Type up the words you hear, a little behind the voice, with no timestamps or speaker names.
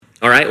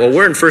All right, well,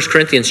 we're in 1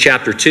 Corinthians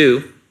chapter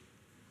 2.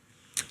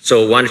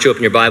 So why don't you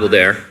open your Bible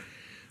there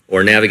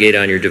or navigate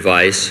on your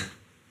device.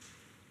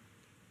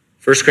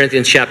 1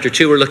 Corinthians chapter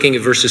 2, we're looking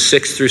at verses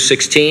 6 through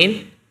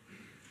 16.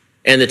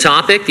 And the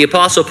topic, the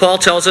Apostle Paul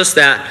tells us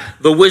that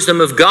the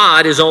wisdom of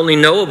God is only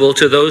knowable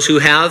to those who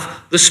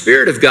have the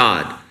Spirit of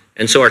God.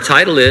 And so our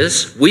title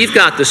is, We've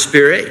Got the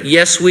Spirit.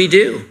 Yes, we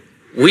do.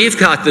 We've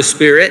got the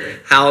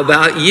Spirit. How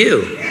about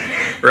you?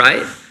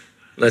 Right?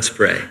 Let's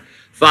pray.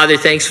 Father,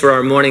 thanks for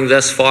our morning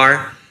thus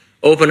far.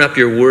 Open up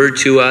your word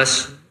to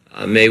us.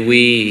 May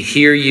we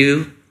hear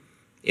you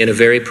in a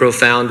very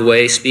profound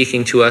way,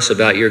 speaking to us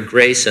about your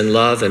grace and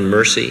love and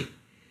mercy.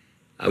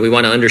 We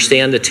want to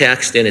understand the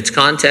text in its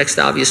context,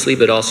 obviously,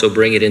 but also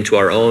bring it into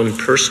our own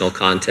personal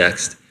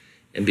context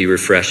and be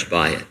refreshed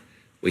by it.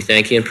 We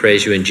thank you and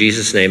praise you in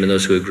Jesus' name, and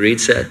those who agreed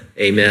said,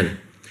 Amen.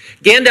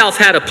 Gandalf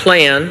had a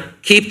plan,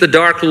 keep the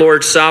Dark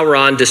Lord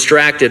Sauron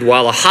distracted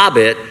while a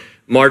hobbit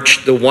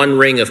marched the One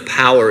Ring of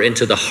power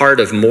into the heart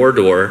of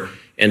Mordor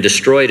and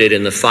destroyed it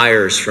in the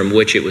fires from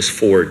which it was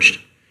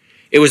forged.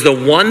 It was the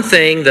one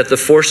thing that the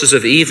forces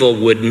of evil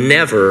would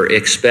never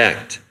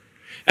expect.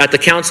 At the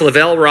Council of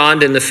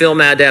Elrond in the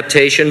film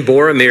adaptation,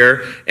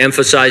 Boromir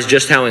emphasized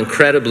just how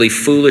incredibly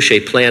foolish a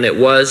plan it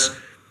was.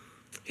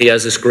 He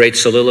has this great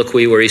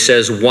soliloquy where he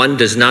says, one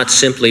does not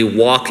simply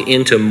walk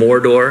into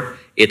Mordor.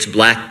 Its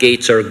black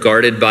gates are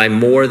guarded by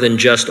more than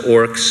just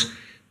orcs.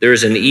 There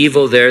is an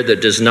evil there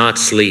that does not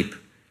sleep.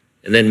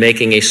 And then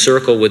making a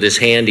circle with his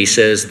hand, he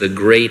says, the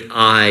great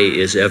eye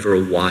is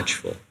ever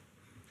watchful.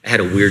 I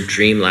had a weird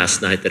dream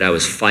last night that I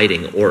was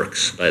fighting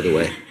orcs, by the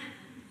way.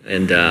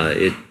 And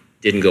it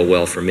didn't go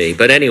well for me.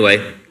 But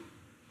anyway,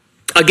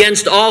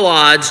 against all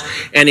odds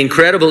and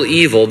incredible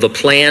evil, the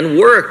plan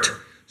worked.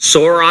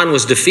 Sauron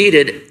was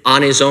defeated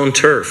on his own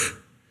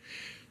turf.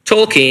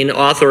 Tolkien,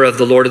 author of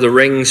the Lord of the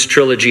Rings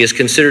trilogy, is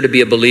considered to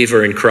be a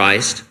believer in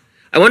Christ.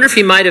 I wonder if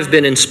he might have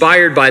been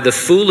inspired by the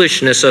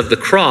foolishness of the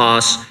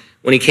cross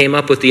when he came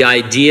up with the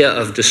idea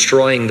of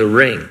destroying the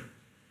ring.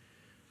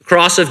 The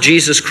cross of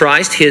Jesus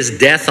Christ, his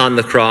death on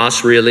the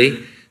cross,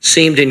 really,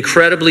 seemed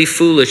incredibly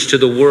foolish to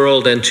the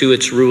world and to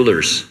its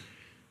rulers.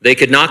 They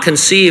could not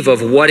conceive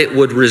of what it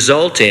would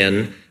result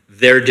in,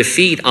 their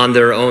defeat on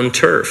their own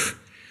turf.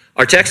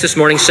 Our text this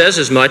morning says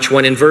as much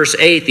when in verse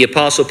 8, the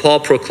Apostle Paul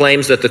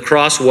proclaims that the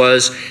cross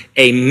was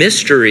a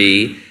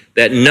mystery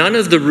that none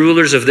of the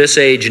rulers of this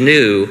age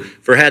knew,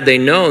 for had they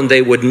known,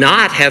 they would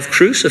not have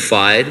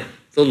crucified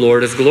the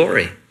Lord of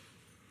glory.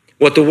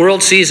 What the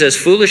world sees as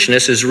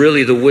foolishness is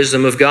really the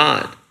wisdom of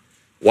God.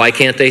 Why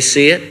can't they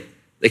see it?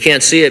 They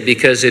can't see it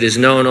because it is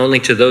known only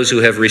to those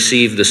who have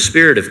received the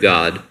Spirit of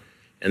God,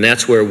 and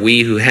that's where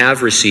we who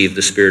have received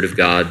the Spirit of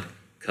God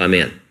come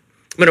in.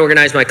 I'm going to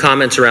organize my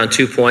comments around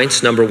 2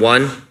 points. Number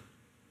one,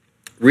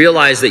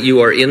 realize that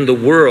you are in the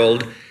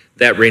world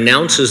that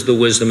renounces the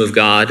wisdom of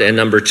God. And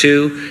number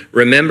two,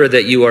 remember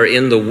that you are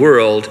in the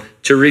world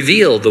to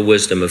reveal the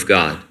wisdom of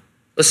God.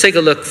 Let's take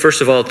a look,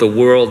 first of all, at the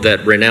world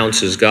that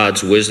renounces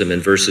God's wisdom in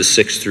verses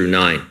 6 through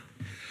 9.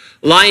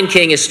 Lion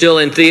King is still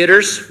in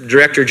theaters.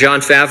 Director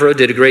Jon Favreau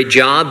did a great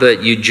job,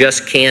 but you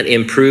just can't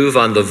improve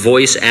on the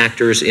voice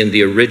actors in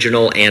the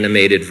original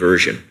animated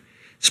version,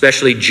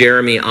 especially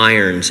Jeremy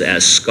Irons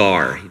as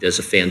Scar. He does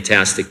a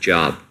fantastic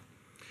job.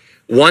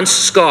 Once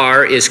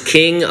Scar is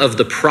king of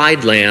the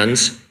Pride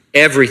Lands,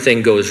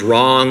 everything goes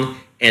wrong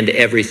and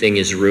everything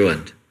is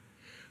ruined.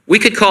 We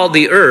could call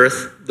the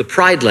earth the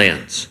Pride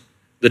Lands.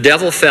 The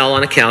devil fell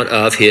on account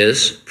of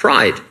his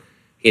pride.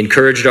 He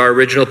encouraged our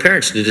original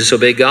parents to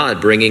disobey God,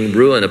 bringing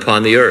ruin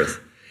upon the earth.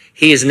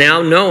 He is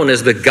now known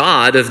as the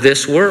God of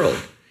this world.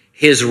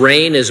 His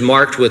reign is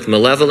marked with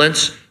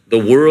malevolence.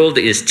 The world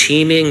is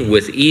teeming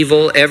with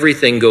evil.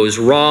 Everything goes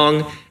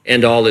wrong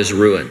and all is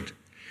ruined.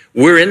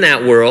 We're in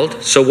that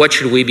world, so what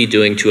should we be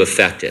doing to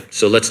affect it?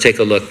 So let's take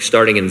a look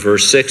starting in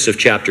verse 6 of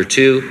chapter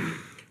 2,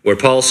 where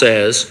Paul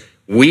says,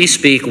 we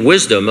speak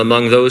wisdom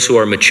among those who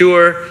are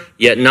mature,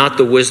 yet not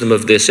the wisdom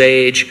of this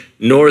age,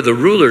 nor the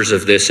rulers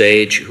of this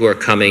age who are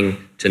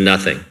coming to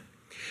nothing.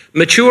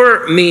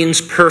 Mature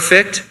means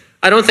perfect.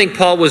 I don't think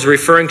Paul was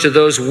referring to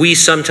those we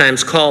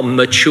sometimes call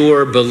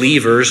mature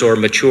believers or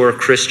mature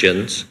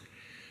Christians.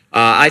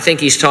 I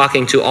think he's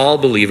talking to all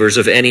believers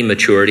of any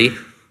maturity,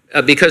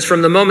 because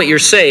from the moment you're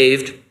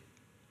saved,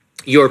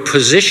 you're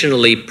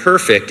positionally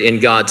perfect in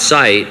God's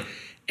sight,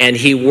 and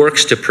he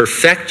works to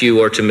perfect you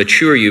or to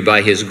mature you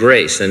by his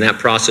grace, and that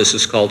process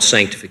is called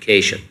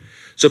sanctification.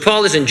 So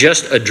Paul isn't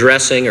just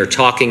addressing or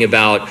talking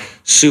about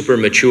super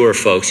mature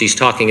folks. He's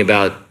talking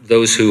about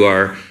those who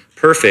are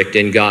perfect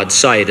in God's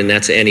sight, and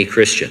that's any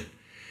Christian.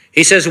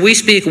 He says, we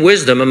speak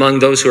wisdom among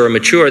those who are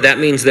mature. That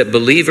means that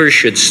believers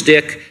should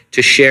stick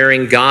to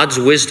sharing God's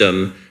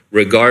wisdom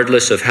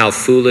regardless of how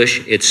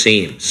foolish it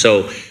seems.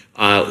 So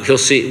we'll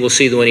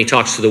see that when he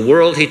talks to the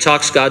world, he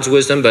talks God's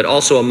wisdom, but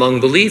also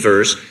among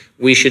believers,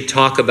 we should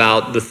talk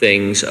about the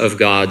things of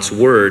God's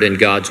word and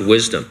God's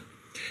wisdom.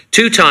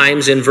 2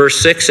 times in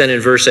verse 6 and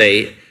in verse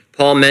 8,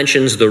 Paul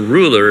mentions the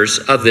rulers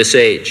of this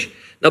age.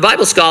 Now,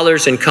 Bible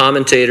scholars and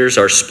commentators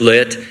are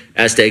split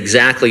as to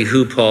exactly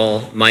who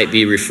Paul might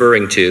be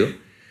referring to.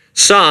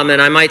 Some,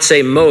 and I might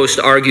say most,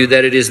 argue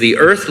that it is the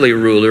earthly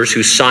rulers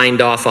who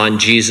signed off on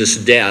Jesus'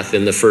 death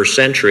in the first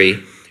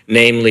century,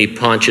 namely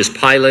Pontius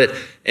Pilate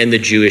and the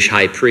Jewish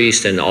high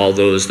priest and all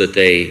those that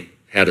they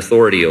had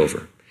authority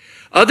over.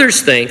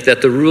 Others think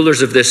that the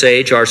rulers of this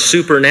age are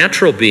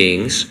supernatural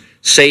beings,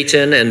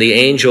 Satan and the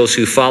angels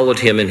who followed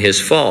him in his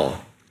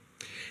fall.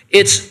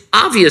 It's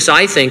obvious,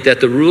 I think,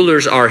 that the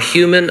rulers are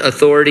human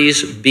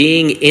authorities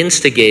being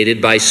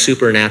instigated by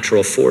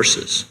supernatural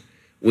forces.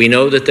 We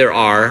know that there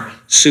are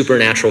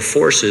supernatural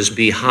forces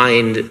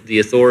behind the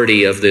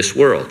authority of this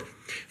world.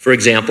 For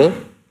example,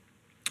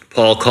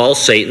 Paul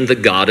calls Satan the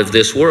god of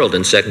this world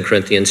in 2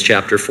 Corinthians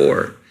chapter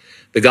 4.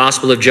 The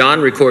Gospel of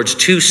John records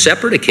two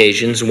separate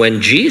occasions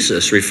when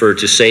Jesus referred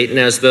to Satan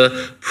as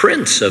the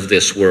prince of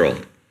this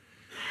world.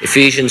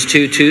 Ephesians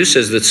 2:2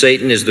 says that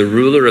Satan is the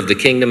ruler of the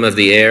kingdom of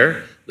the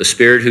air, the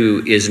spirit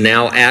who is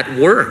now at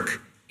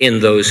work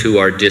in those who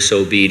are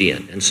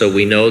disobedient. And so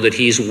we know that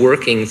he's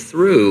working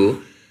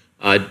through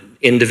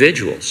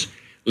individuals.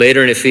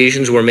 Later in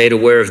Ephesians, we're made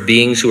aware of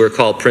beings who are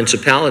called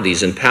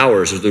principalities and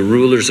powers, of the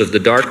rulers of the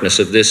darkness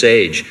of this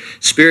age,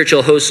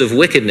 spiritual hosts of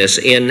wickedness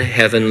in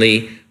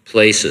heavenly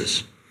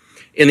places.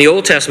 In the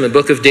Old Testament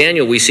book of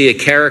Daniel, we see a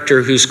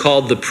character who's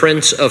called the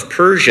Prince of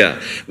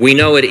Persia. We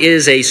know it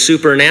is a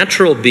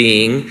supernatural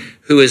being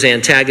who is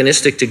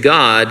antagonistic to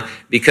God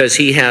because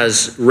he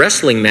has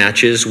wrestling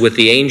matches with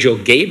the angel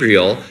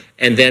Gabriel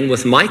and then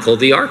with Michael,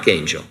 the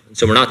archangel.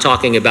 So we're not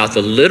talking about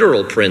the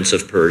literal prince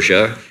of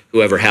Persia,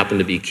 whoever happened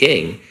to be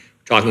king.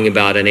 We're talking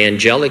about an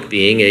angelic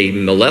being, a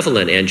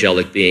malevolent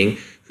angelic being,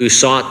 who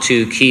sought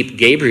to keep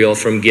Gabriel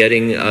from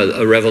getting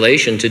a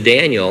revelation to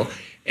Daniel.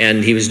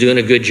 And he was doing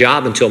a good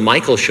job until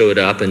Michael showed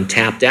up and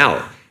tapped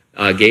out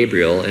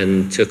Gabriel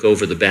and took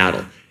over the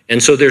battle.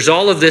 And so there's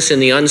all of this in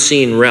the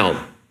unseen realm.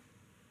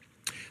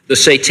 The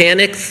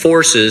satanic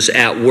forces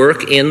at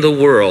work in the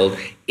world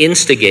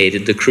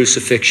instigated the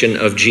crucifixion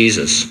of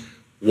Jesus.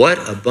 What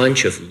a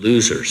bunch of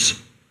losers.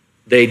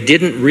 They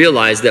didn't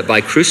realize that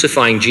by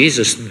crucifying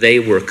Jesus, they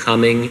were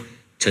coming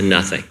to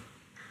nothing.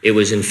 It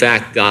was, in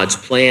fact, God's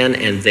plan,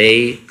 and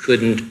they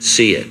couldn't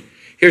see it.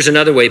 Here's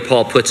another way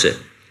Paul puts it.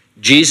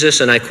 Jesus,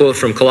 and I quote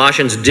from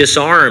Colossians,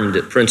 disarmed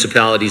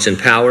principalities and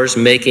powers,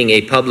 making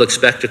a public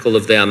spectacle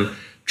of them,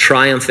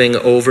 triumphing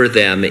over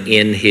them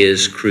in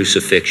his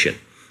crucifixion.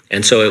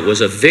 And so it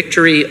was a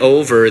victory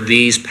over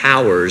these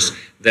powers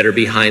that are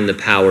behind the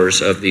powers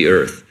of the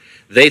earth.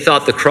 They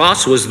thought the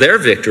cross was their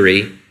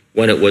victory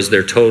when it was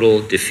their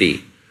total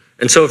defeat.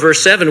 And so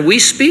verse 7, we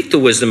speak the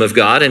wisdom of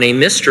God in a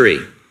mystery,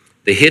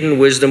 the hidden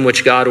wisdom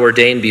which God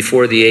ordained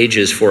before the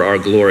ages for our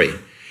glory.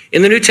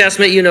 In the New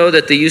Testament, you know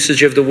that the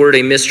usage of the word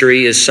a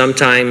mystery is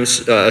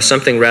sometimes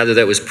something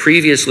that was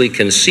previously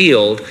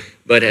concealed,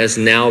 but has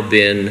now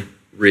been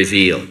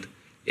revealed.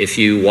 If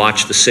you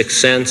watch The Sixth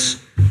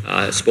Sense,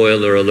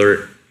 spoiler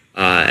alert,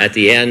 at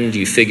the end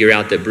you figure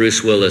out that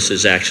Bruce Willis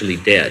is actually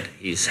dead.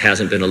 He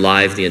hasn't been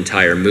alive the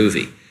entire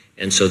movie.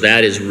 And so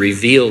that is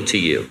revealed to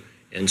you.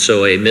 And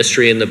so a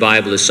mystery in the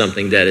Bible is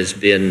something that has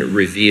been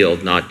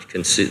revealed,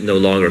 no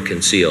longer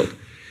concealed.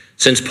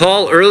 Since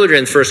Paul earlier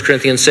in 1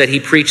 Corinthians said he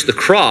preached the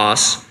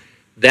cross,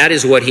 that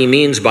is what he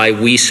means by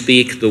we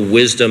speak the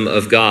wisdom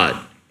of God.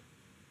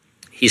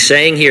 He's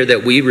saying here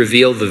that we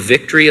reveal the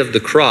victory of the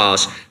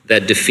cross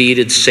that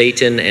defeated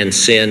Satan and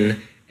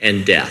sin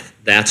and death.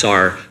 That's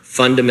our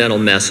fundamental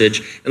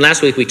message. And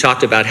last week we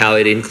talked about how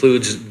it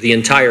includes the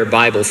entire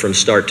Bible from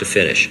start to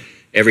finish.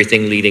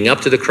 Everything leading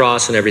up to the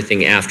cross and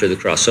everything after the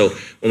cross. So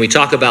when we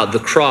talk about the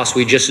cross,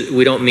 we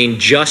don't mean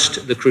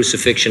just the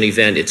crucifixion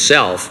event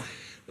itself.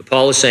 But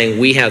Paul is saying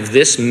we have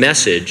this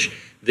message,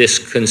 this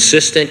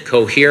consistent,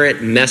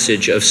 coherent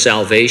message of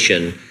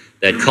salvation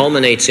that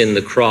culminates in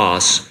the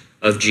cross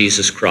of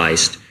Jesus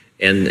Christ.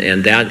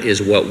 And that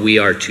is what we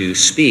are to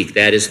speak.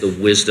 That is the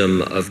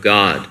wisdom of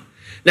God.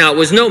 Now, it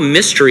was no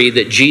mystery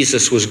that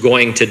Jesus was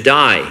going to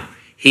die.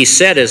 He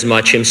said as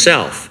much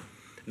himself.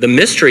 The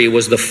mystery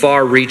was the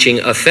far-reaching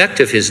effect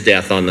of his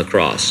death on the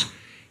cross.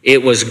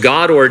 It was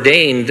God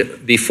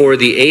ordained before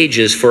the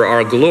ages for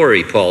our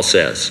glory, Paul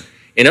says.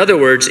 In other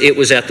words, it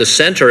was at the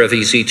center of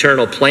his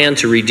eternal plan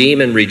to redeem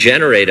and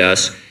regenerate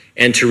us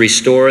and to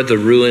restore the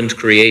ruined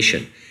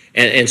creation.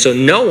 And so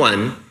no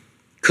one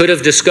could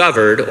have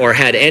discovered or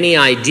had any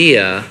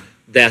idea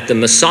that the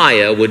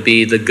Messiah would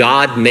be the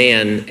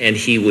God-man and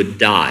he would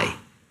die.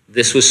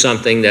 This was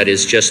something that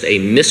is just a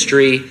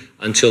mystery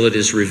until it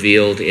is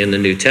revealed in the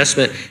New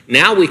Testament.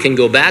 Now we can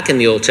go back in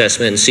the Old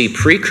Testament and see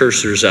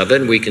precursors of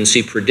it, and we can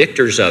see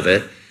predictors of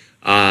it.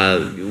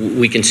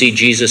 We can see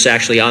Jesus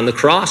actually on the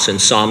cross in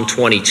Psalm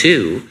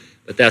 22,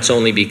 but that's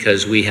only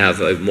because we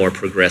have a more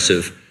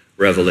progressive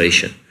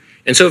revelation.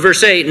 And so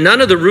verse 8,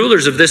 none of the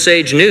rulers of this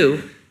age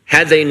knew.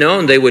 Had they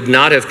known, they would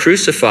not have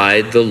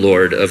crucified the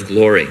Lord of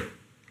glory.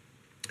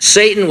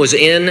 Satan was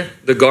in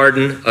the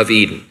Garden of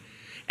Eden.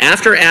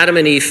 After Adam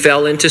and Eve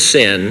fell into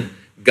sin,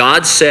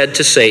 God said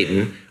to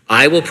Satan,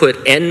 I will put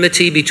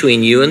enmity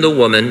between you and the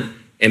woman,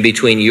 and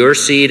between your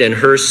seed and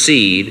her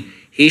seed,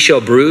 he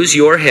shall bruise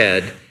your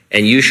head,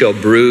 and you shall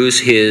bruise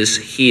his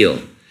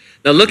heel.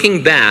 Now,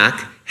 looking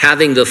back,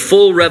 having the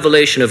full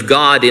revelation of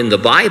God in the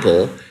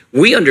Bible,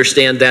 we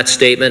understand that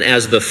statement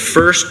as the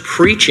first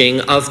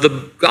preaching of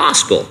the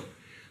gospel.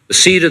 The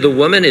seed of the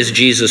woman is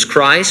Jesus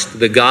Christ,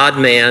 the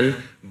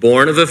God-man,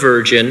 born of a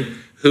virgin,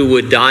 who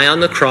would die on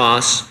the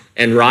cross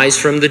and rise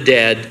from the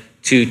dead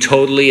to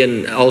totally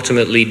and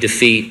ultimately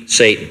defeat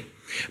Satan.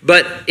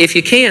 But if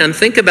you can,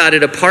 think about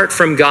it apart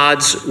from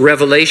God's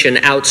revelation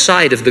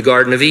outside of the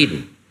Garden of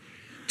Eden.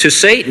 To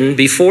Satan,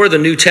 before the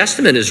New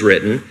Testament is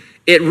written,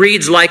 it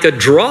reads like a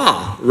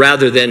draw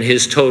rather than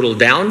his total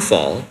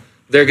downfall.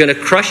 They're going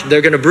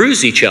to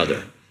bruise each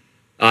other.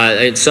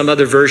 And some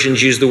other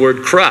versions use the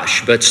word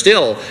crush, but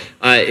still,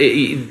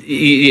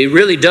 it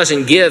really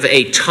doesn't give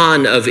a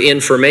ton of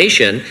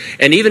information.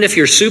 And even if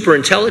you're super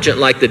intelligent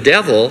like the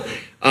devil,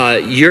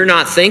 you're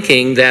not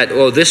thinking that,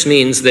 this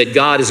means that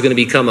God is going to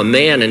become a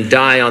man and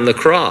die on the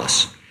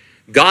cross.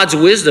 God's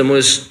wisdom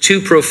was too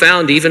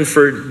profound even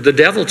for the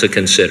devil to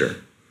consider.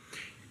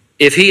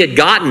 If he had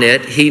gotten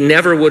it, he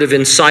never would have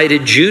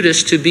incited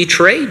Judas to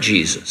betray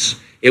Jesus.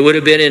 It would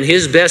have been in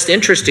his best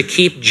interest to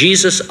keep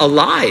Jesus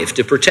alive,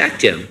 to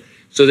protect him,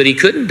 so that he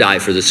couldn't die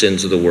for the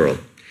sins of the world.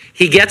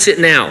 He gets it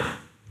now.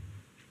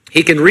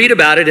 He can read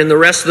about it in the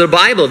rest of the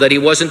Bible that he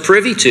wasn't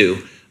privy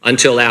to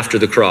until after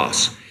the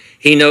cross.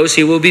 He knows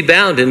he will be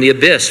bound in the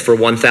abyss for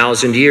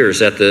 1,000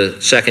 years at the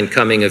second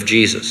coming of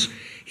Jesus.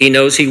 He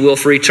knows he will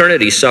for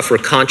eternity suffer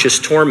conscious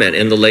torment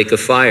in the lake of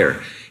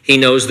fire. He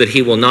knows that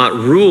he will not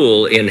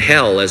rule in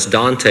hell as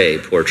Dante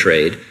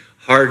portrayed.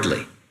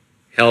 Hardly.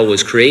 Hell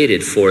was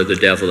created for the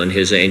devil and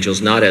his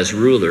angels, not as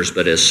rulers,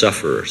 but as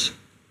sufferers.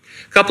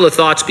 A couple of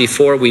thoughts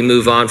before we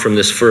move on from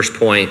this first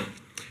point.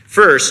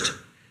 First,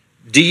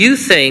 do you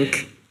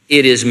think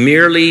it is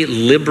merely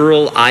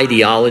liberal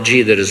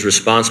ideology that is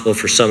responsible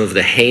for some of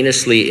the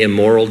heinously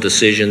immoral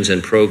decisions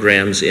and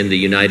programs in the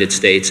United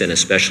States and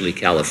especially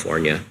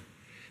California?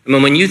 I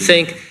mean, when you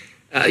think,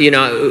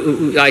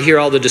 I hear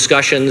all the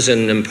discussions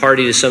and I'm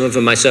party to some of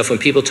them myself. When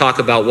people talk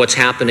about what's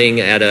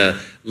happening at a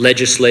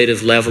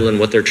legislative level and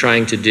what they're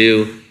trying to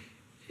do,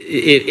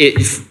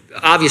 it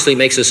obviously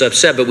makes us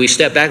upset, but we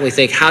step back and we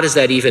think, how does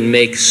that even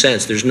make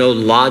sense? There's no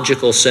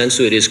logical sense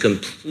to it. It is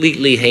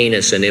completely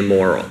heinous and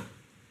immoral.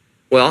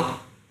 Well,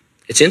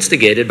 it's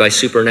instigated by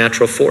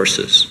supernatural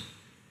forces.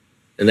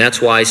 And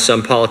that's why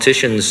some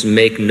politicians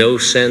make no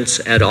sense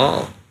at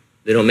all.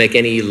 They don't make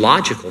any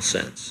logical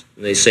sense.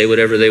 And they say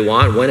whatever they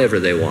want, whenever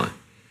they want.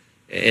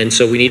 And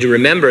so we need to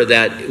remember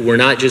that we're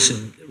not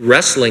just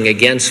wrestling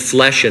against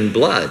flesh and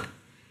blood.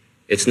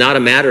 It's not a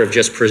matter of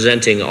just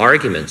presenting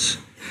arguments.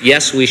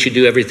 Yes, we should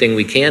do everything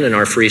we can in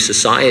our free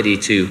society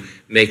to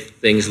make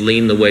things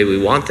lean the way we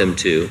want them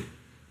to.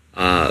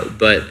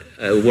 But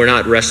we're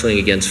not wrestling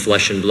against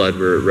flesh and blood.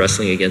 We're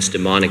wrestling against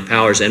demonic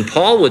powers. And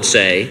Paul would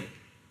say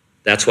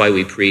that's why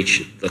we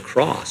preach the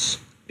cross,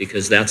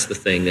 because that's the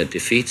thing that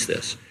defeats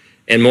this.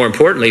 And more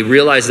importantly,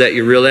 realize that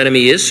your real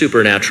enemy is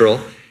supernatural,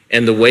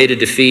 and the way to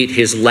defeat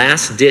his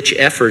last-ditch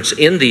efforts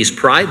in these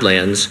pride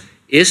lands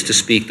is to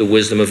speak the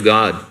wisdom of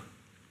God.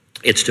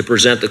 It's to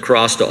present the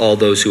cross to all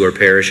those who are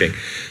perishing.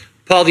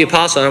 Paul the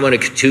Apostle, I don't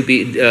want to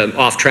be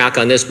off track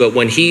on this, but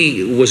when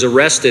he was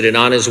arrested and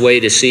on his way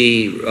to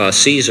see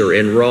Caesar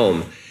in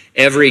Rome,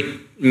 every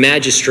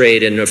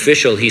magistrate and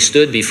official he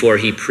stood before,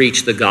 he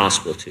preached the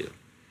gospel to.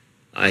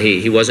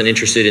 He wasn't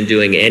interested in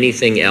doing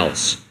anything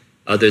else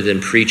other than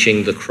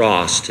preaching the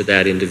cross to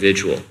that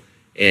individual.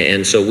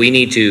 And so we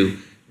need to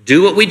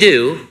do what we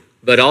do,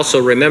 but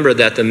also remember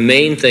that the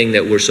main thing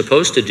that we're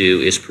supposed to do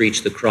is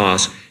preach the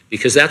cross,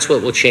 because that's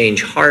what will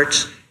change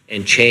hearts,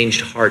 and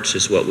changed hearts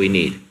is what we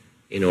need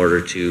in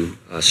order to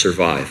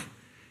survive.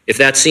 If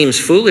that seems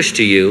foolish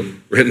to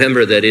you,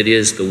 remember that it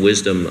is the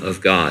wisdom of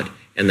God,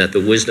 and that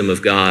the wisdom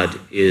of God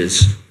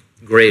is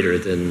greater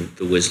than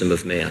the wisdom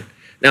of man.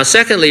 Now,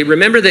 secondly,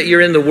 remember that you're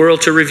in the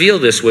world to reveal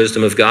this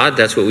wisdom of God.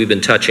 That's what we've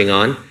been touching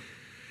on.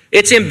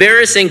 It's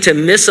embarrassing to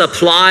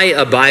misapply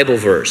a Bible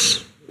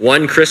verse.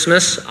 One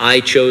Christmas, I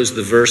chose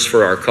the verse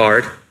for our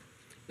card.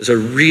 There's a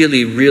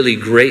really, really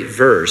great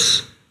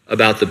verse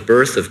about the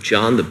birth of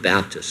John the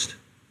Baptist.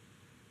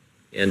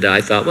 And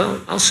I thought,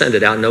 well, I'll send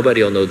it out.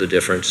 Nobody will know the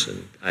difference.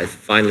 And I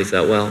finally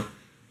thought, well,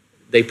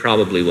 they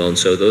probably will. And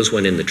so those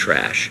went in the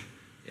trash.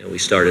 And we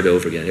started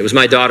over again. It was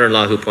my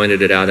daughter-in-law who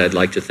pointed it out. I'd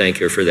like to thank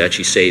her for that.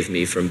 She saved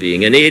me from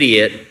being an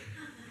idiot.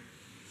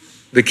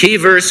 The key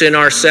verse in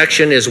our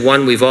section is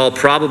one we've all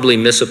probably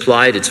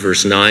misapplied. It's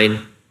verse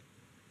 9.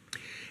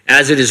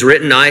 As it is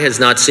written, eye has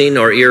not seen,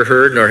 nor ear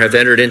heard, nor have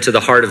entered into the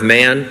heart of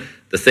man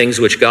the things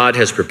which God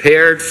has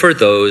prepared for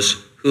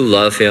those who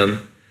love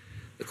him.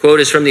 The quote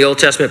is from the Old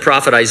Testament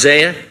prophet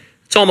Isaiah.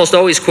 It's almost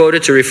always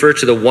quoted to refer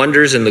to the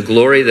wonders and the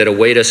glory that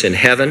await us in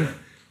heaven.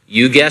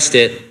 You guessed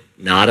it,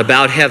 not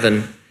about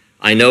heaven.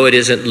 I know it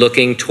isn't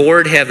looking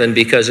toward heaven,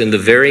 because in the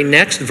very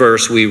next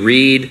verse we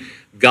read,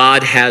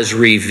 God has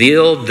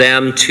revealed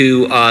them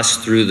to us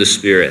through the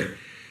Spirit.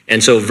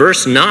 And so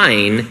verse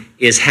 9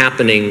 is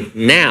happening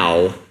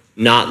now,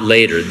 not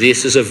later.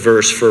 This is a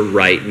verse for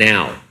right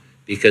now,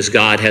 because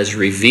God has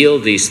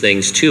revealed these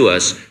things to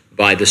us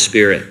by the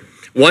Spirit.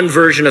 One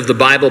version of the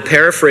Bible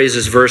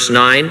paraphrases verse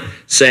 9,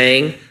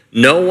 saying,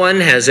 "No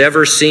one has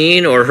ever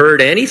seen or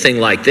heard anything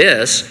like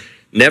this,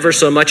 never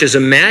so much as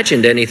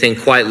imagined anything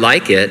quite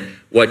like it,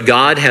 what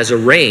God has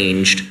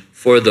arranged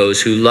for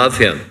those who love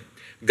him."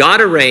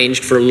 God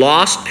arranged for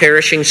lost,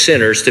 perishing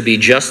sinners to be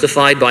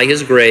justified by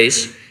his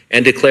grace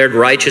and declared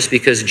righteous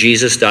because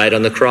Jesus died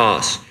on the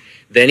cross.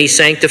 Then he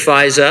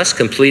sanctifies us,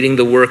 completing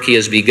the work he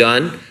has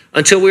begun,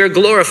 until we are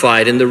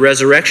glorified in the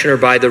resurrection or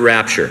by the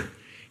rapture.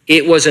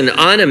 It was an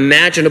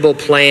unimaginable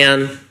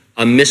plan,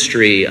 a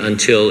mystery,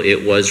 until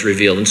it was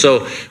revealed. And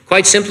so,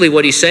 quite simply,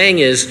 what he's saying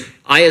is,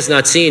 eye has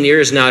not seen, ear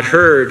has not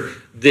heard,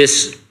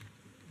 this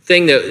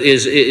thing that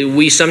is,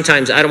 we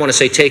sometimes, I don't want to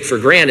say take for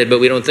granted, but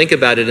we don't think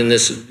about it in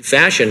this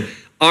fashion.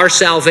 Our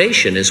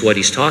salvation is what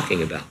he's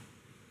talking about.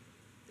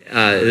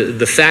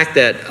 The fact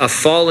that a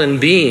fallen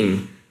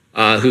being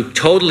who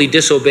totally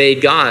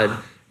disobeyed God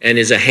and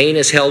is a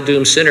heinous,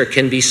 hell-doomed sinner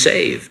can be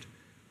saved.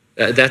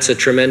 That's a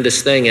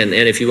tremendous thing. And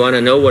if you want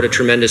to know what a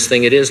tremendous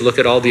thing it is, look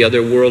at all the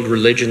other world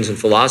religions and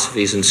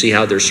philosophies and see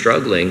how they're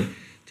struggling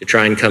to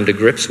try and come to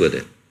grips with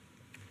it.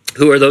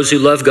 Who are those who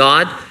love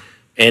God?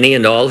 Any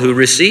and all who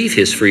receive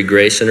his free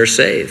grace and are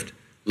saved.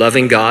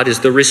 Loving God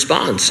is the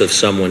response of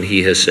someone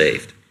he has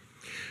saved.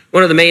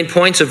 One of the main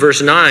points of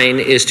verse 9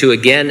 is to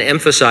again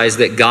emphasize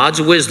that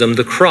God's wisdom,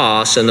 the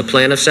cross, and the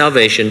plan of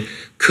salvation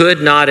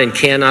could not and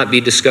cannot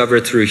be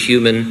discovered through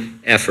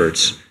human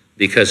efforts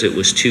because it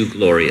was too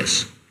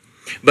glorious.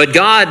 But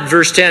God,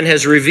 verse 10,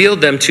 has revealed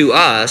them to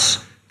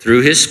us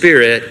through his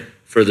Spirit,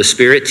 for the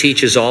Spirit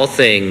teaches all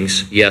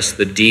things, yes,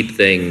 the deep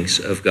things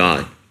of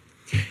God.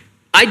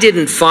 I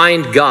didn't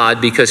find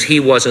God because he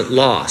wasn't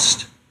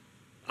lost.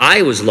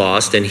 I was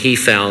lost and he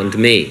found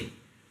me.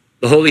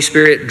 The Holy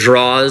Spirit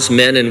draws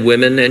men and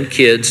women and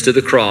kids to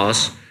the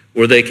cross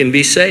where they can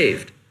be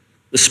saved.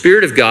 The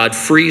Spirit of God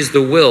frees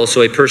the will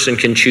so a person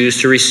can choose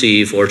to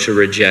receive or to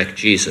reject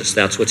Jesus.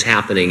 That's what's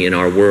happening in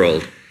our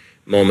world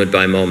moment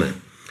by moment.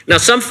 Now,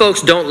 some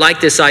folks don't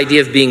like this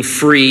idea of being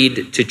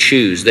freed to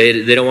choose.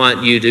 They don't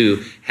want you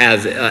to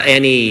have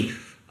any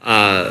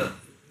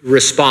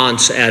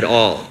response at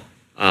all.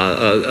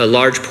 A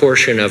large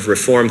portion of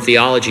Reformed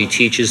theology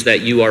teaches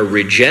that you are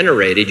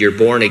regenerated, you're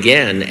born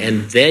again,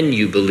 and then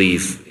you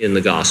believe in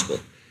the gospel.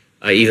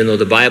 Even though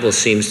the Bible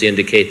seems to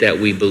indicate that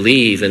we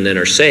believe and then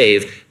are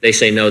saved, they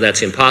say, no,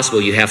 that's impossible.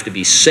 You have to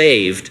be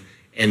saved,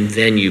 and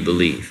then you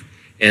believe.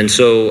 And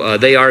so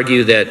they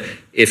argue that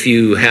if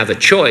you have a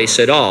choice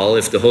at all,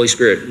 if the Holy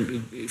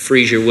Spirit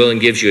frees your will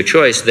and gives you a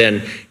choice,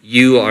 then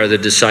you are the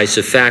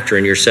decisive factor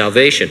in your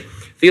salvation.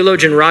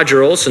 Theologian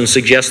Roger Olson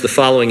suggests the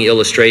following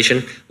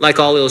illustration. Like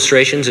all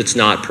illustrations, it's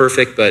not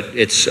perfect, but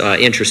it's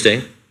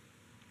interesting.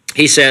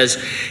 He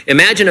says,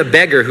 imagine a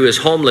beggar who is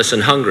homeless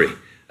and hungry.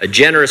 A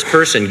generous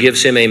person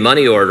gives him a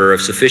money order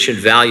of sufficient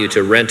value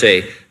to rent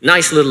a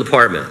nice little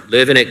apartment,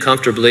 live in it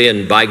comfortably,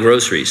 and buy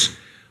groceries.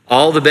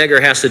 All the beggar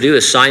has to do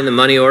is sign the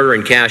money order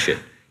and cash it.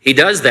 He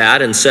does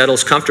that and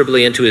settles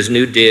comfortably into his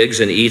new digs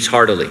and eats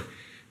heartily.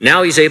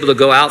 Now he's able to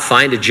go out,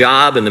 find a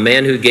job, and the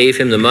man who gave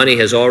him the money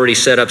has already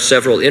set up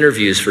several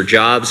interviews for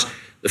jobs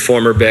the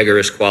former beggar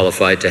is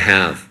qualified to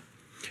have.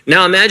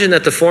 Now imagine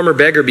that the former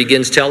beggar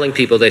begins telling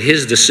people that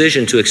his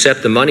decision to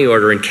accept the money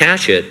order and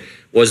cash it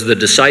was the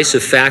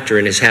decisive factor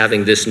in his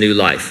having this new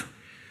life.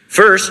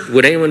 First,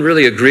 would anyone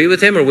really agree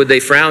with him, or would they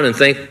frown and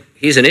think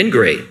he's an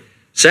ingrate?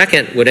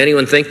 Second, would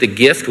anyone think the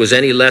gift was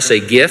any less a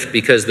gift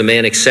because the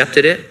man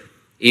accepted it,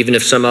 even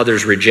if some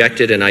others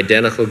rejected an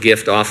identical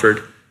gift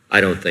offered? I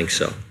don't think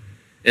so.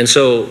 And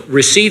so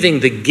receiving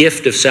the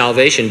gift of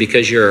salvation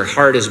because your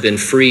heart has been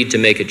freed to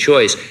make a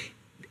choice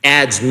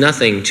adds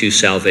nothing to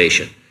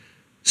salvation.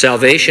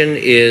 Salvation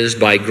is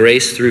by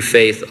grace through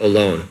faith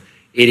alone.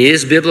 It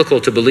is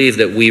biblical to believe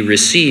that we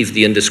receive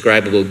the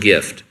indescribable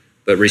gift,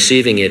 but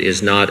receiving it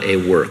is not a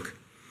work.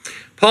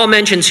 Paul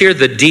mentions here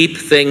the deep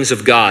things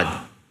of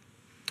God.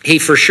 He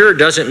for sure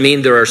doesn't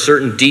mean there are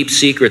certain deep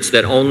secrets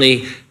that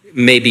only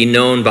may be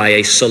known by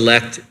a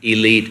select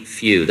elite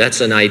few.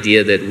 That's an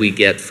idea that we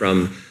get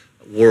from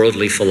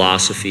worldly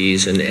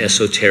philosophies and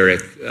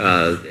esoteric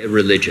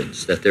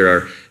religions, that there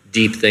are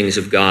deep things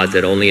of God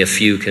that only a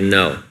few can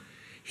know.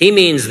 He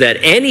means that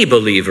any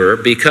believer,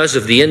 because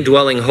of the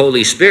indwelling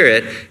Holy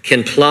Spirit,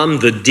 can plumb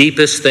the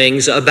deepest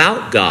things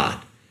about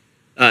God.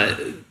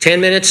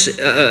 10 minutes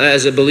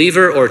as a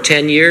believer, or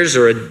 10 years,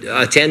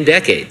 or 10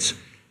 decades.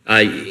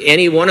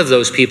 Any one of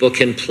those people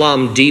can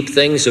plumb deep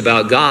things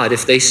about God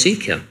if they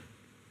seek him.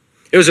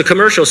 There was a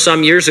commercial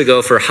some years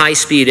ago for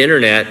high-speed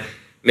internet.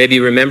 Maybe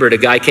you remembered, a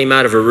guy came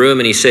out of a room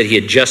and he said he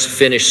had just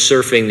finished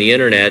surfing the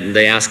internet, and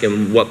they asked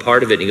him what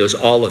part of it, and he goes,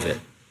 all of it.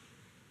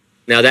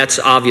 Now that's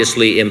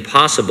obviously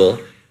impossible.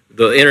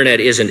 The internet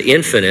isn't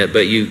infinite,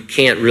 but you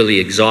can't really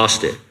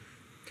exhaust it.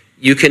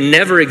 You can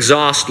never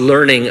exhaust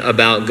learning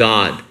about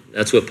God.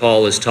 That's what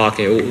Paul is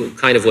talking,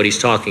 kind of what he's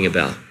talking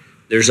about.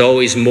 There's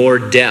always more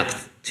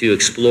depth to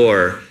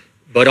explore,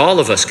 but all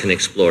of us can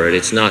explore it.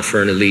 It's not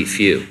for an elite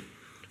few.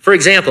 For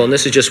example, and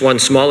this is just one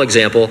small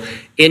example,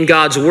 in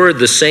God's word,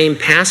 the same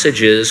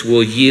passages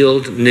will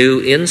yield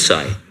new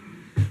insight.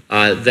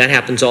 That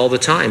happens all the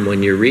time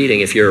when you're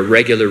reading. If you're a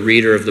regular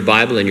reader of the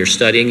Bible and you're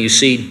studying, you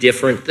see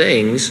different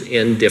things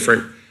in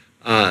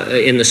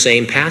the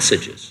same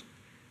passages.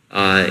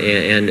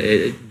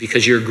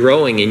 Because you're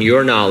growing in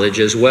your knowledge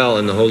as well,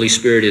 and the Holy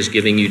Spirit is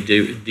giving you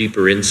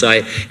deeper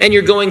insight, and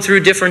you're going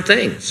through different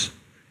things,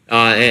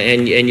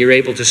 and you're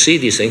able to see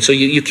these things. So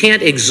you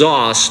can't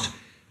exhaust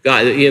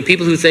God.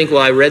 People who think,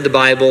 well, I read the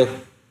Bible,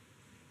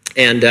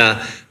 and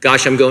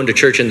gosh, I'm going to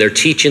church, and they're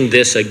teaching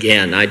this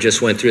again. I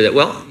just went through that.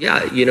 Well,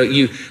 yeah,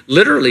 you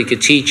literally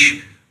could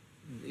teach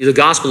the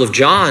Gospel of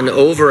John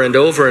over and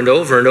over and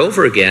over and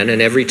over again,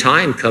 and every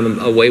time come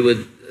away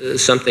with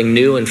something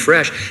new and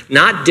fresh,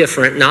 not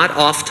different, not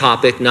off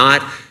topic,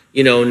 not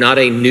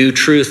a new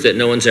truth that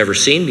no one's ever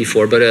seen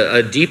before, but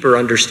a deeper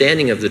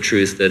understanding of the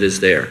truth that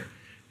is there.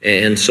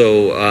 And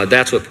so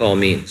that's what Paul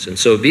means. And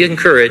so be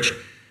encouraged.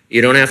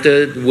 You don't have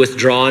to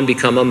withdraw and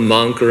become a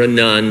monk or a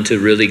nun to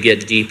really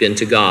get deep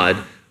into God,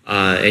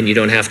 and you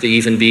don't have to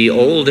even be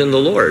old in the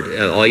Lord.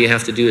 All you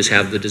have to do is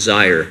have the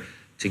desire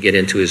to get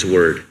into his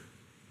word.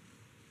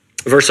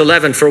 Verse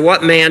 11, for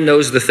what man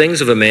knows the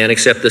things of a man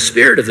except the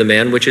spirit of the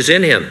man which is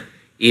in him?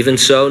 Even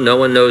so, no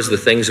one knows the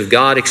things of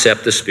God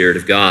except the Spirit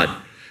of God.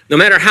 No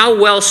matter how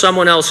well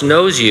someone else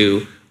knows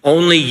you,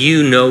 only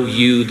you know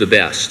you the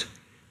best.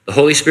 The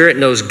Holy Spirit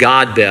knows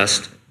God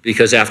best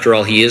because, after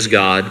all, he is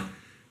God.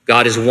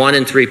 God is one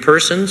in three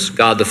persons,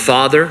 God the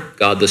Father,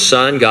 God the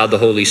Son, God the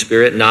Holy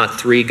Spirit, not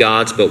three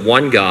gods, but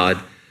one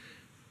God.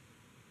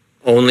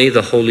 Only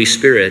the Holy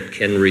Spirit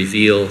can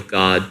reveal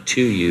God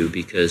to you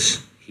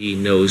because he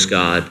knows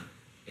God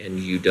and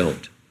you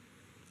don't.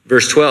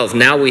 Verse 12,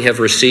 now we have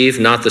received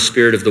not the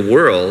spirit of the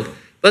world,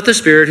 but the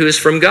Spirit who is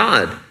from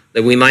God,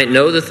 that we might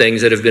know the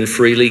things that have been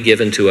freely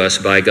given to us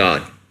by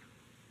God.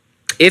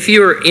 If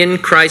you are in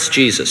Christ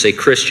Jesus, a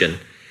Christian,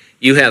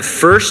 you have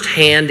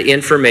first-hand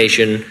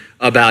information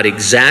about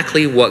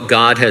exactly what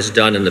God has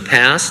done in the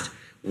past,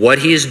 what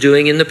he is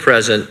doing in the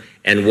present,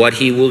 and what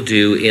he will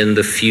do in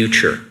the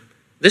future.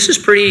 This is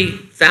pretty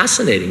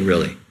fascinating,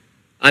 really.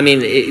 I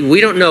mean,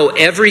 we don't know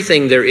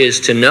everything there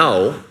is to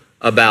know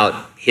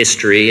about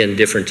history and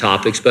different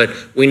topics, but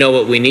we know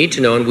what we need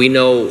to know, and we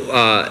know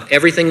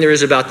everything there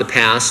is about the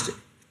past,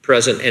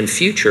 present, and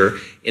future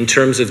in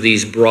terms of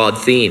these broad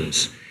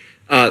themes.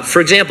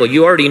 For example,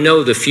 you already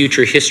know the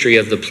future history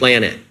of the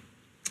planet.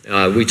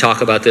 We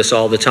talk about this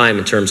all the time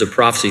in terms of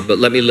prophecy, but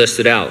let me list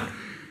it out.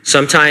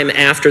 Sometime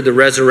after the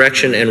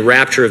resurrection and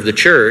rapture of the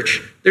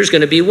church, there's going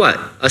to be what?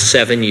 A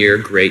 7-year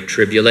great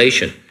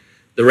tribulation.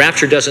 The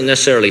rapture doesn't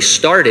necessarily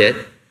start it.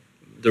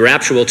 The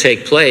rapture will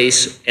take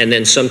place, and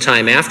then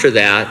sometime after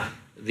that,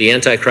 the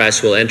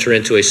Antichrist will enter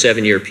into a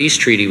 7-year peace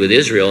treaty with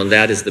Israel, and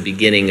that is the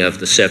beginning of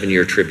the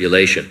 7-year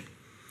tribulation.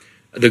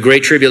 The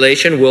Great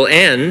Tribulation will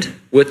end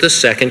with the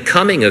second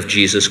coming of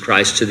Jesus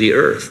Christ to the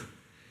earth.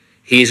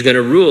 He's going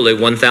to rule a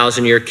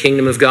 1,000-year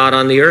kingdom of God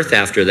on the earth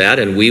after that,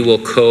 and we will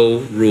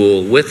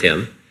co-rule with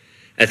him.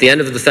 At the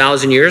end of the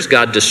 1,000 years,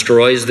 God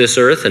destroys this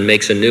earth and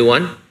makes a new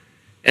one.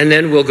 And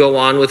then we'll go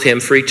on with him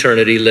for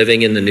eternity,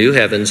 living in the new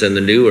heavens and the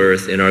new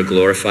earth in our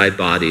glorified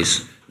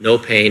bodies. No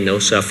pain, no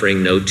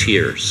suffering, no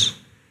tears.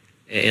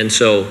 And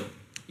so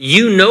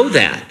you know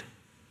that.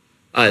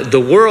 The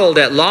world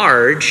at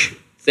large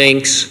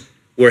thinks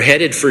we're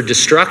headed for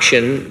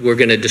destruction. We're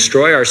going to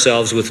destroy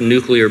ourselves with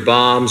nuclear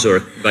bombs or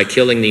by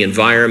killing the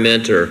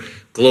environment or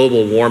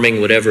global warming,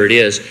 whatever it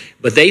is.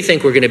 But they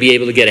think we're going to be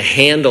able to get a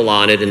handle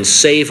on it and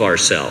save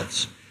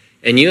ourselves.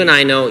 And you and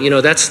I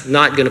know, that's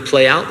not going to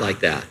play out like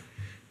that.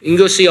 You can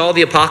go see all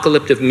the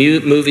apocalyptic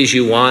movies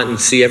you want and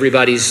see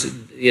everybody's,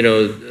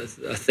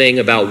 a thing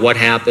about what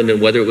happened and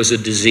whether it was a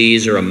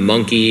disease or a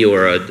monkey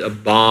or a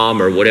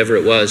bomb or whatever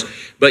it was.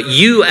 But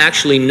you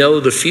actually know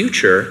the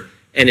future,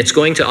 and it's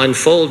going to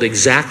unfold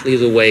exactly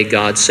the way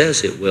God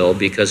says it will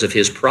because of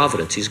his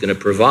providence. He's going to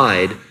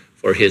provide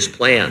for his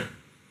plan.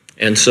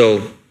 And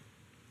so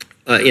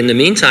in the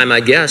meantime,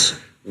 I guess,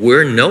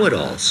 we're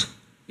know-it-alls.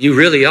 You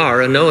really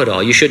are a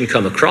know-it-all. You shouldn't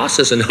come across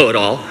as a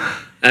know-it-all.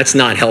 That's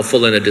not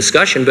helpful in a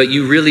discussion, but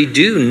you really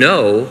do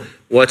know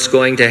what's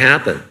going to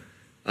happen.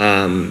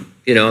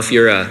 If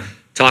you're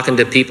talking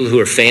to people who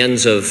are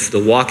fans of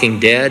The Walking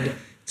Dead,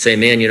 say,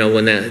 man,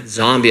 when that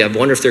zombie, I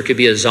wonder if there could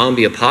be a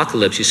zombie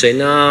apocalypse. You say,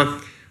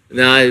 no,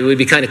 it would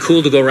be kind of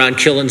cool to go around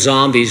killing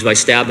zombies by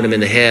stabbing them in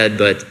the head,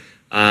 but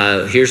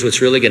here's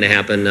what's really going to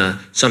happen.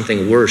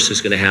 Something worse is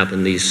going to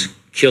happen. These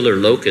killer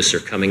locusts are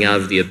coming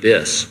out of the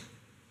abyss,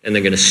 and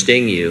they're going to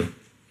sting you,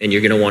 and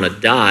you're going to want to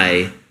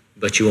die,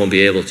 but you won't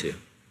be able to.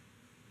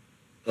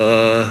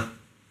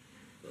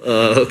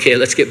 Okay,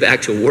 let's get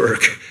back to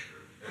work.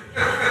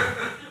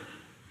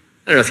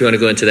 I don't know if you want to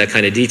go into that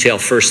kind of detail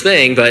first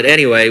thing, but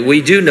anyway,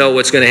 we do know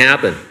what's going to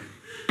happen.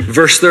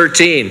 Verse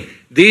 13,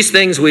 these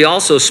things we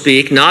also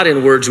speak, not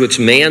in words which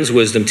man's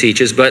wisdom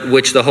teaches, but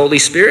which the Holy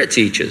Spirit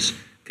teaches,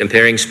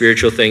 comparing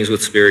spiritual things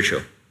with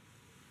spiritual.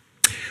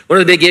 One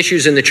of the big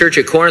issues in the church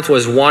at Corinth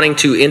was wanting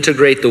to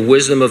integrate the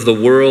wisdom of the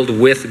world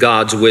with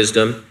God's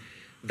wisdom.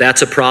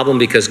 That's a problem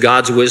because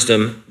God's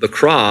wisdom, the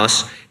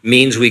cross,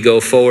 means we go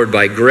forward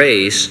by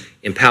grace,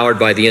 empowered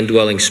by the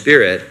indwelling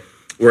Spirit,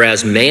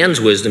 whereas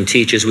man's wisdom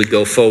teaches we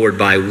go forward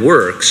by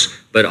works,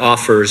 but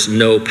offers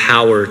no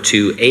power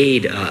to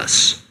aid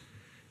us.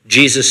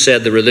 Jesus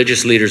said the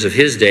religious leaders of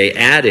his day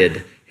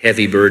added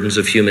heavy burdens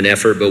of human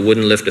effort, but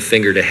wouldn't lift a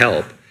finger to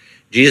help.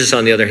 Jesus,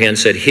 on the other hand,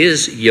 said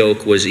his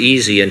yoke was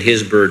easy and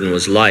his burden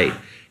was light.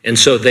 And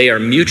so they are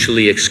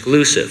mutually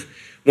exclusive.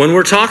 When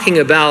we're talking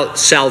about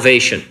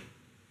salvation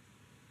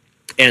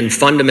and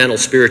fundamental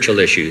spiritual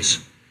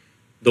issues,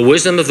 the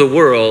wisdom of the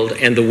world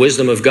and the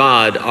wisdom of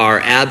God are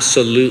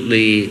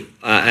absolutely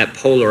at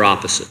polar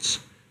opposites.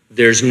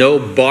 There's no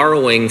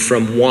borrowing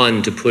from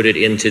one to put it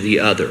into the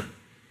other.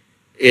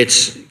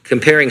 It's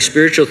comparing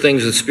spiritual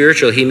things with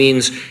spiritual. He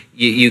means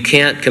you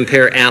can't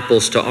compare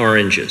apples to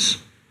oranges.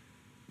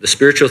 The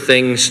spiritual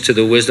things to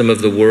the wisdom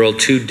of the world,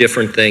 two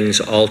different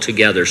things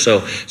altogether.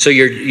 So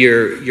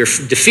you're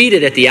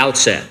defeated at the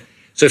outset.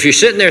 So if you're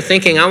sitting there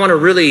thinking, I want to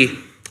really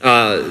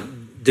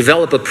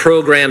develop a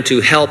program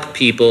to help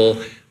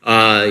people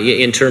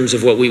in terms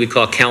of what we would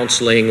call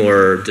counseling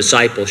or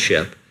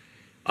discipleship,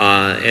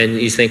 and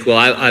you think, well,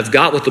 I've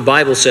got what the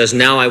Bible says,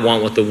 now I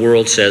want what the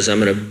world says. I'm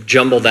going to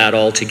jumble that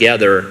all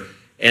together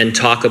and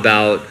talk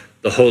about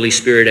the Holy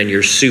Spirit and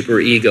your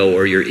super ego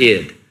or your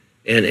id.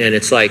 And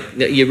it's like,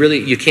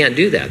 you can't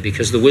do that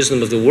because the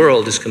wisdom of the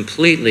world is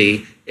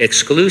completely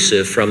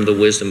exclusive from the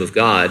wisdom of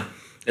God.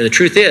 And the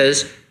truth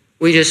is,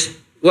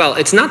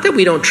 it's not that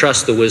we don't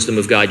trust the wisdom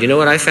of God. You know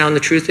what I found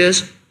the truth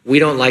is? We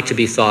don't like to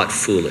be thought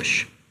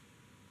foolish.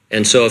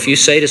 And so if you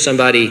say to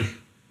somebody,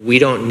 we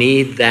don't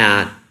need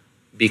that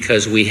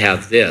because we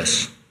have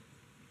this,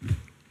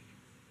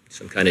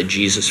 some kind of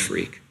Jesus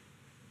freak.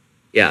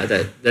 Yeah,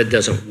 that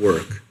doesn't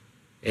work.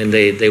 And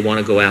they want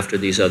to go after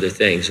these other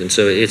things. And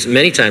so it's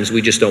many times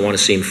we just don't want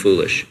to seem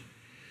foolish.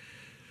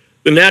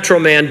 The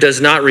natural man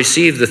does not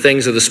receive the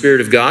things of the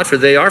Spirit of God, for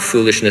they are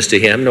foolishness to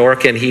him, nor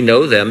can he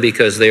know them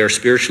because they are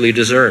spiritually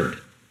discerned.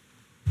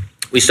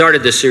 We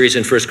started this series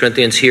in 1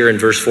 Corinthians here in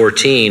verse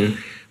 14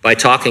 by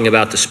talking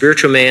about the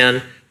spiritual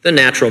man, the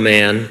natural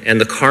man,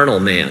 and the carnal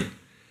man.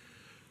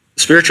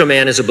 The spiritual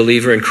man is a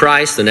believer in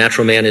Christ. The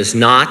natural man is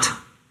not.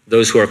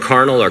 Those who are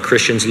carnal are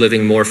Christians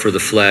living more for the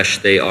flesh.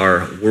 They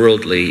are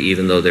worldly,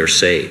 even though they're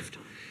saved.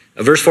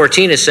 Now, verse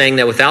 14 is saying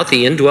that without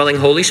the indwelling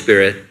Holy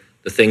Spirit,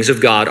 the things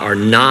of God are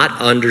not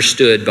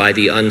understood by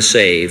the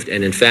unsaved,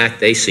 and in fact,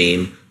 they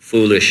seem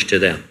foolish to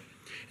them.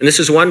 And this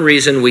is one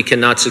reason we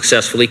cannot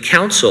successfully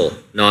counsel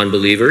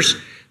non-believers.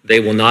 They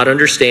will not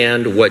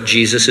understand what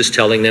Jesus is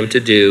telling them to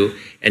do,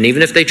 and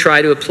even if they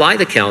try to apply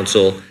the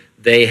counsel,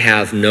 they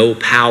have no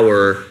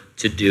power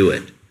to do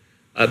it.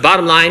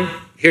 Bottom line,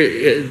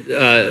 here,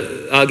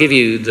 I'll give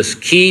you the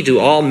key to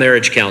all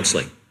marriage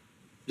counseling.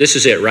 This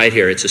is it right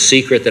here. It's a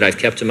secret that I've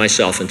kept to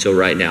myself until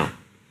right now.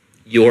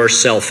 You're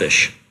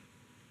selfish,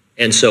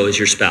 and so is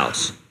your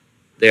spouse.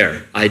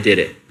 There, I did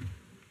it.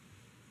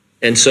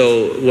 And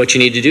so what you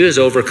need to do is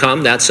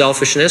overcome that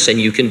selfishness, and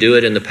you can do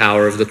it in the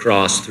power of the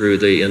cross through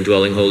the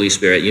indwelling Holy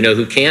Spirit. You know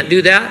who can't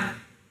do that?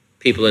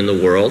 People in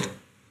the world,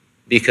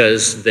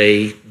 because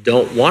they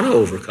don't want to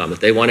overcome it.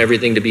 They want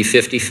everything to be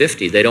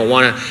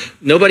 50-50.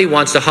 Nobody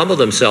wants to humble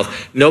themselves.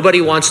 Nobody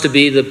wants to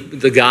be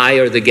the guy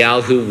or the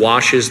gal who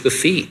washes the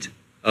feet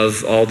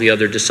of all the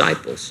other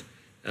disciples,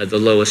 the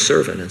lowest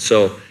servant. And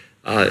so,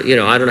 I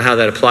don't know how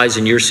that applies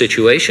in your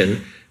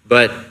situation,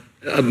 but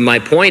my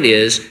point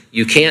is,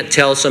 you can't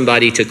tell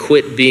somebody to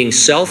quit being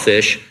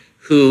selfish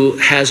who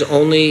has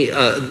only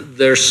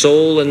their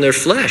soul and their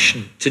flesh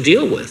to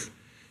deal with.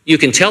 You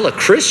can tell a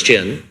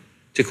Christian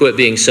to quit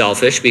being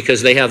selfish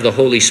because they have the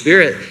Holy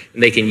Spirit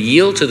and they can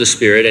yield to the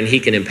Spirit and he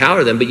can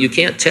empower them, but you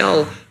can't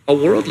tell a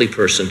worldly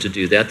person to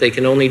do that. They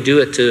can only do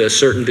it to a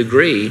certain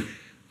degree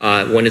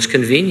when it's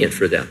convenient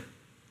for them.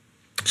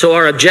 So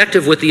our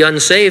objective with the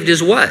unsaved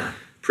is what?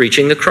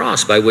 Preaching the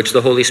cross, by which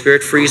the Holy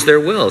Spirit frees their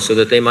will so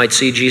that they might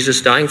see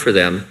Jesus dying for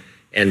them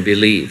and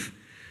believe.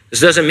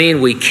 This doesn't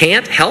mean we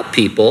can't help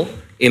people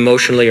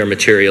emotionally or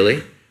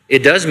materially.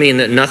 It does mean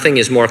that nothing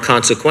is more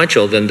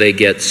consequential than they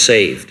get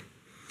saved.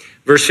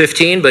 Verse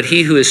 15, but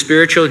he who is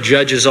spiritual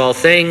judges all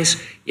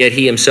things, yet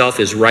he himself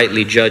is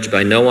rightly judged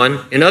by no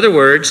one. In other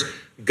words,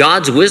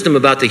 God's wisdom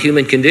about the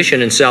human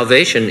condition and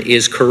salvation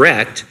is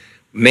correct.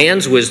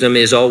 Man's wisdom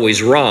is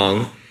always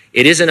wrong.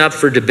 It isn't up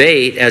for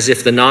debate as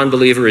if the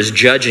non-believer is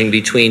judging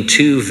between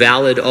two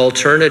valid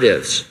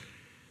alternatives.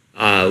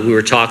 We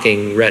were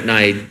talking, Rhett and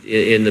I,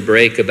 in the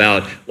break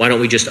about why don't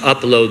we just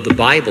upload the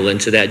Bible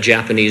into that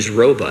Japanese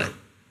robot?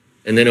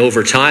 And then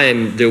over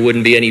time, there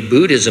wouldn't be any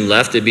Buddhism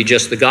left. It'd be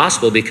just the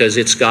gospel because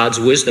it's God's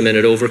wisdom and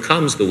it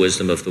overcomes the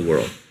wisdom of the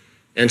world.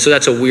 And so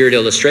that's a weird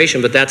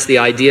illustration, but that's the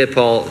idea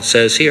Paul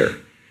says here.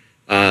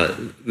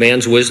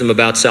 Man's wisdom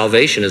about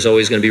salvation is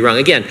always going to be wrong.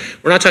 Again,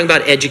 we're not talking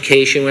about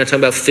education. We're not talking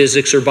about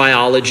physics or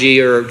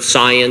biology or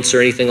science or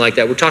anything like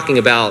that. We're talking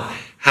about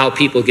how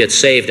people get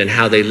saved and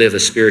how they live a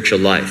spiritual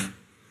life.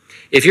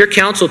 If your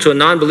counsel to a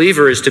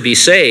non-believer is to be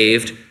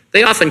saved,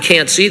 they often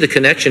can't see the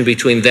connection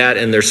between that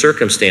and their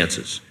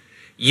circumstances.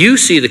 You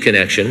see the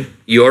connection.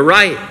 You're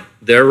right.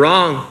 They're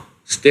wrong.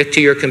 Stick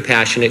to your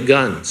compassionate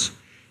guns.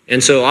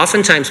 And so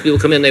oftentimes people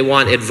come in, they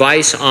want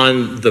advice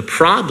on the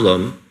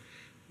problem,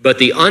 but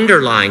the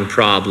underlying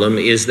problem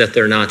is that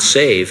they're not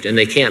saved, and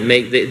they can't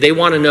they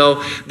want to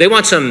know, they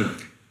want some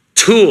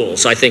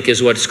tools, I think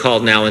is what it's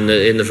called now in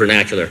the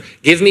vernacular.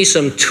 Give me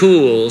some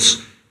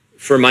tools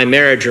for my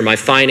marriage or my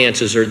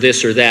finances or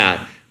this or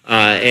that.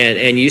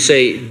 And you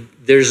say,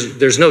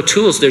 there's no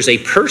tools, there's a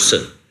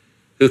person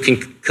who can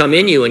come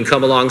in you and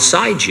come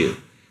alongside you.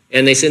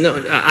 And they say,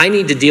 no, I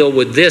need to deal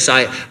with this.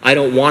 I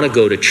don't want to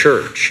go to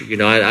church.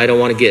 I don't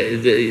want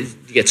to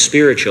get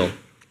spiritual.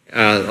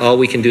 All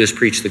we can do is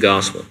preach the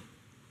gospel.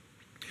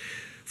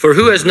 For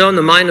who has known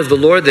the mind of the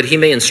Lord that he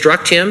may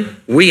instruct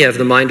him? We have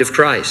the mind of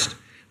Christ.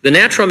 The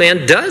natural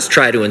man does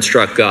try to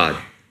instruct God.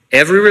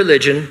 Every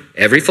religion,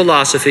 every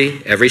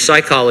philosophy, every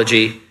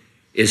psychology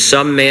is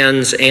some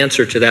man's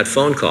answer to that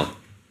phone call.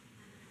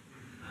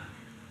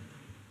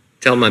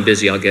 Tell him I'm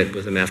busy. I'll get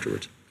with him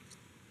afterwards.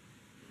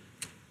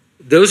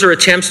 Those are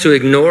attempts to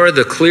ignore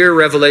the clear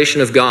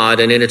revelation of God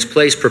and in its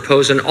place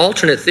propose an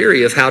alternate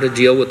theory of how to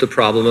deal with the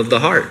problem of the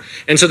heart.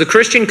 And so the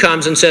Christian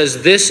comes and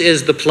says, this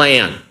is the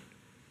plan.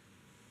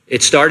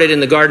 It started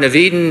in the Garden of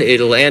Eden.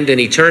 It'll end in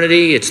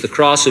eternity. It's the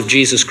cross of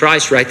Jesus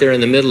Christ right there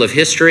in the middle of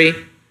history.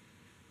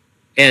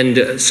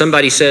 And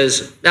somebody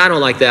says, I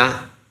don't like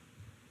that.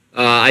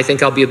 I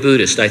think I'll be a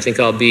Buddhist. I think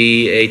I'll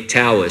be a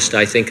Taoist.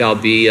 I think I'll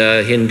be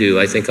a Hindu.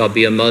 I think I'll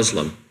be a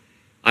Muslim.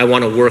 I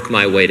want to work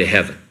my way to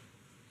heaven.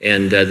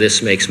 And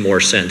this makes more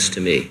sense to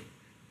me.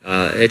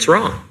 It's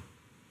wrong.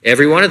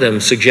 Every one of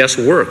them suggests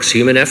works,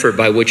 human effort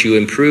by which you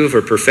improve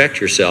or perfect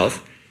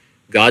yourself.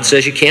 God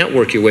says you can't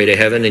work your way to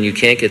heaven and you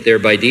can't get there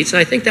by deeds. And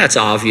I think that's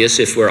obvious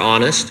if we're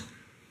honest.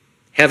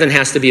 Heaven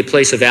has to be a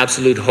place of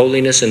absolute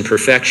holiness and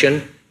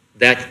perfection.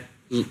 That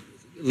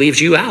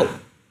leaves you out.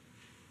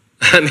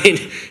 I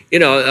mean,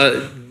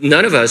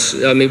 none of us,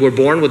 we're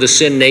born with a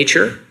sin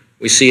nature.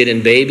 We see it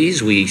in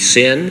babies. We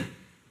sin.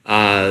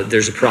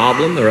 There's a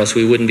problem, or else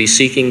we wouldn't be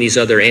seeking these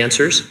other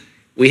answers.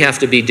 We have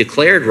to be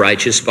declared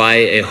righteous by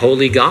a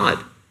holy God.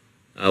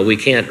 We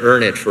can't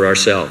earn it for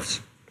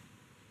ourselves.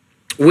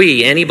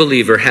 We, any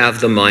believer, have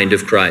the mind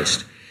of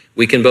Christ.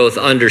 We can both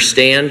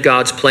understand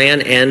God's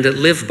plan and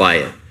live by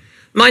it.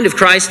 Mind of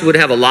Christ would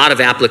have a lot of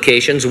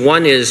applications.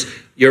 One is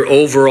your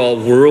overall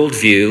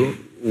worldview.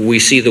 We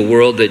see the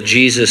world that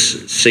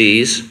Jesus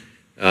sees,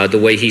 the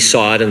way he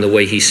saw it and the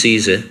way he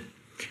sees it.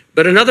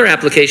 But another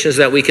application is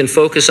that we can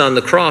focus on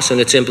the cross and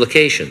its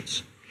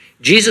implications.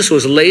 Jesus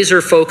was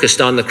laser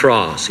focused on the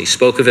cross. He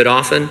spoke of it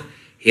often.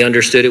 He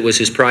understood it was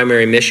his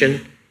primary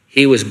mission.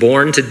 He was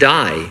born to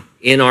die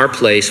in our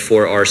place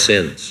for our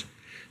sins.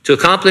 To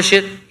accomplish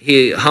it,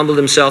 he humbled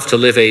himself to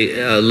live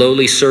a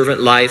lowly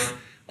servant life,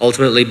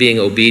 ultimately being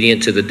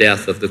obedient to the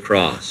death of the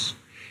cross.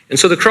 And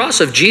so the cross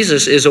of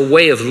Jesus is a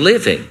way of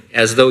living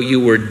as though you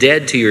were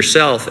dead to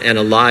yourself and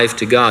alive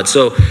to God.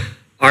 So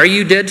are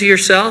you dead to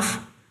yourself?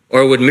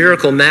 Or would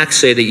Miracle Max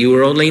say that you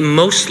were only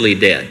mostly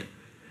dead?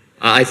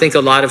 I think a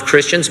lot of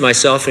Christians,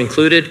 myself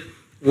included,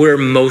 we're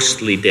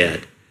mostly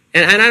dead.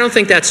 And I don't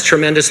think that's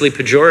tremendously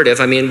pejorative.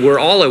 We're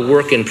all a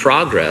work in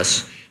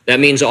progress. That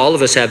means all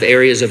of us have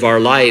areas of our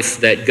life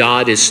that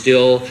God is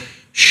still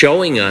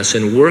showing us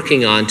and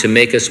working on to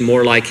make us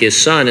more like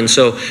his son. And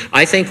so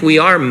I think we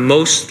are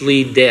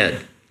mostly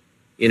dead,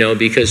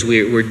 because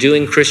we're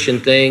doing Christian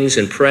things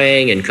and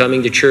praying and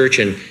coming to church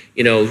and,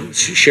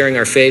 sharing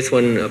our faith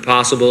when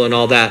possible and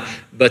all that.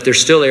 But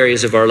there's still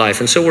areas of our life.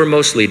 And so we're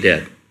mostly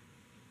dead.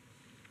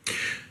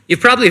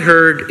 You've probably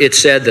heard it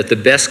said that the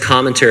best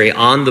commentary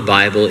on the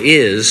Bible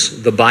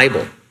is the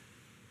Bible.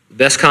 The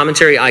best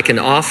commentary I can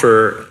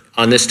offer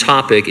on this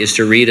topic is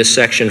to read a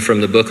section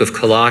from the book of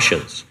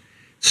Colossians.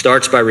 It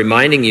starts by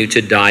reminding you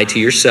to die to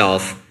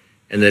yourself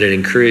and that it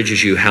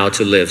encourages you how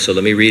to live. So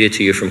let me read it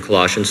to you from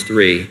Colossians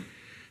 3.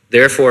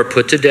 Therefore,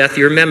 put to death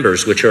your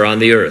members which are on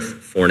the earth,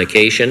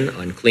 fornication,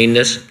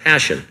 uncleanness,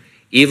 passion,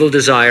 evil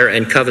desire,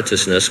 and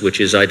covetousness,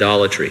 which is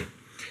idolatry.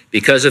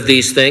 Because of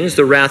these things,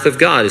 the wrath of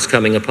God is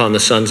coming upon the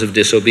sons of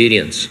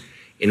disobedience,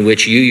 in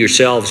which you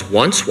yourselves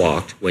once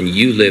walked when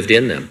you lived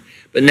in them.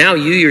 But now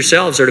you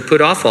yourselves are to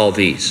put off all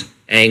these: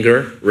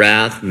 anger,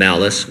 wrath,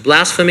 malice,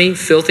 blasphemy,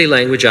 filthy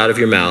language out of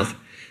your mouth.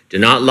 Do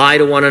not lie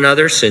to one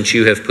another, since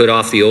you have put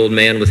off the old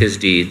man with his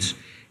deeds,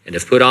 and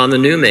have put on the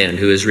new man,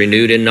 who is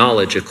renewed in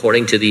knowledge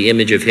according to the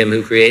image of him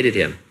who created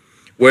him.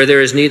 Where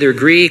there is neither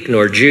Greek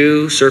nor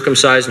Jew,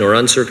 circumcised nor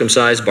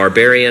uncircumcised,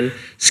 barbarian,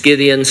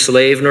 Scythian,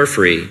 slave nor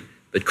free,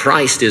 but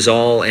Christ is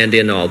all and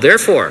in all.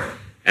 Therefore,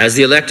 as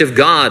the elect of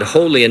God,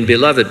 holy and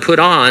beloved, put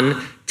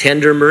on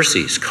tender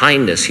mercies,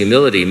 kindness,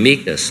 humility,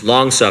 meekness,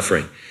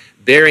 long-suffering,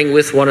 bearing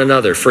with one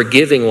another,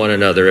 forgiving one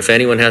another if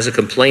anyone has a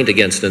complaint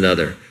against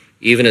another.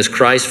 Even as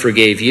Christ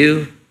forgave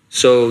you,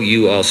 so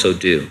you also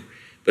do.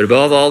 But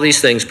above all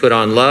these things, put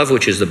on love,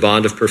 which is the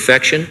bond of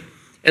perfection,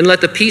 and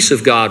let the peace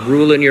of God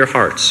rule in your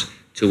hearts,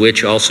 to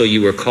which also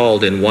you were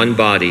called in one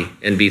body,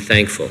 and be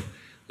thankful.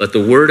 Let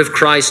the word of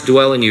Christ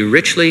dwell in you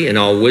richly in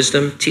all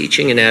wisdom,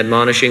 teaching and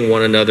admonishing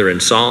one another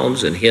in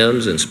psalms and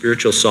hymns and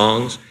spiritual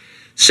songs,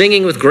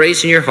 singing with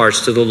grace in your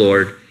hearts to the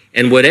Lord.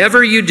 And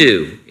whatever you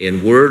do,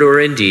 in word or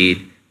in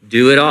deed,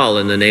 do it all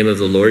in the name of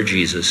the Lord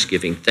Jesus,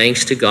 giving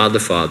thanks to God the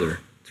Father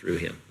through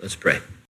him. Let's pray.